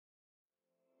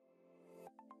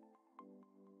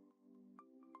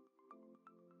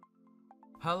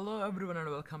Hello everyone and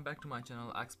welcome back to my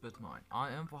channel Expert Mind. I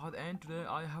am Fahad and today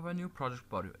I have a new project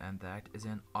for you, and that is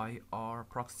an IR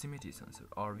proximity sensor,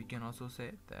 or we can also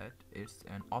say that it's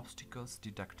an obstacles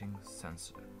detecting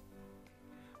sensor.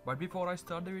 But before I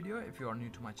start the video, if you are new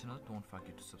to my channel, don't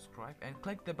forget to subscribe and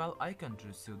click the bell icon to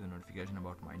receive the notification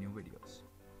about my new videos.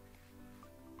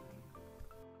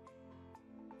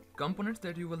 Components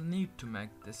that you will need to make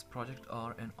this project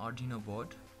are an Arduino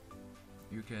board.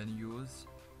 You can use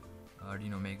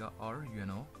Arduino Mega or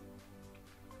Uno,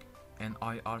 an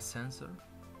IR sensor,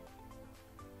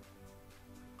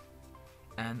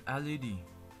 an LED.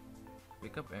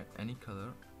 Pick up any color.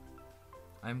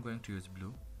 I'm going to use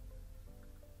blue.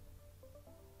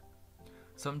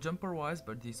 Some jumper wires,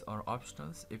 but these are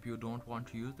optionals. If you don't want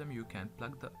to use them, you can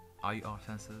plug the IR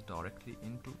sensors directly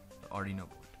into the Arduino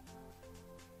board.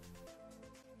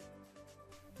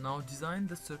 Now design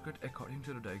the circuit according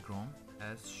to the diagram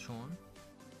as shown.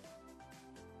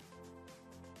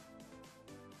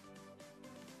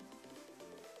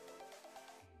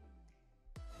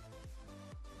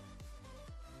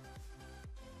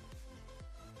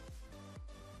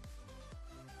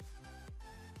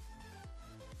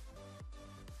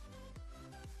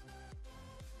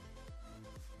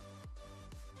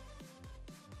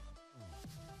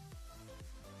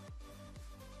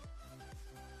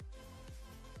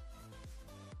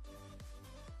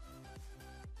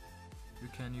 You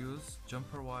can use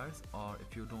jumper wires, or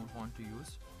if you don't want to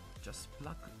use, just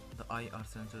plug the IR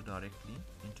sensor directly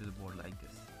into the board like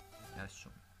this as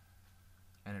shown,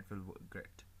 and it will work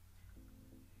great.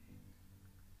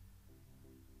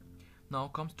 Now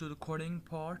comes to the coding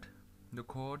part. The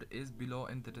code is below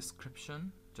in the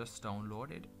description. Just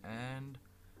download it and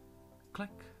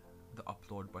click the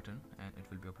upload button and it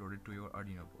will be uploaded to your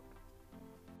Arduino board.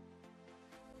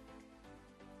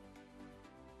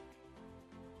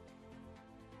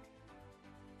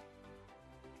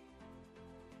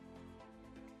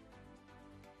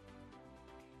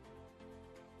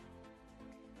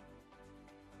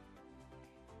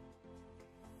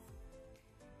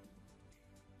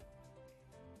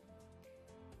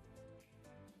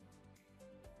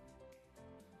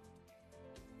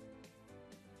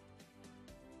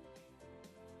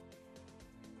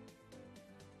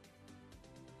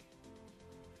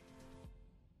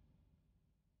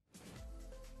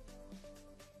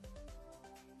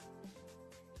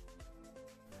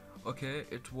 Okay,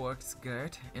 it works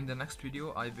great. In the next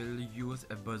video I will use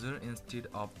a buzzer instead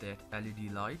of that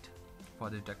LED light for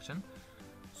the detection,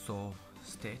 so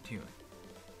stay tuned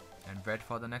and wait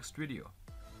for the next video.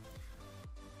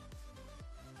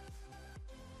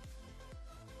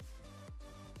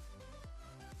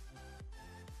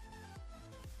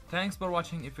 Thanks for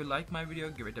watching. If you like my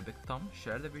video, give it a big thumb,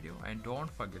 share the video, and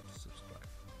don't forget to subscribe.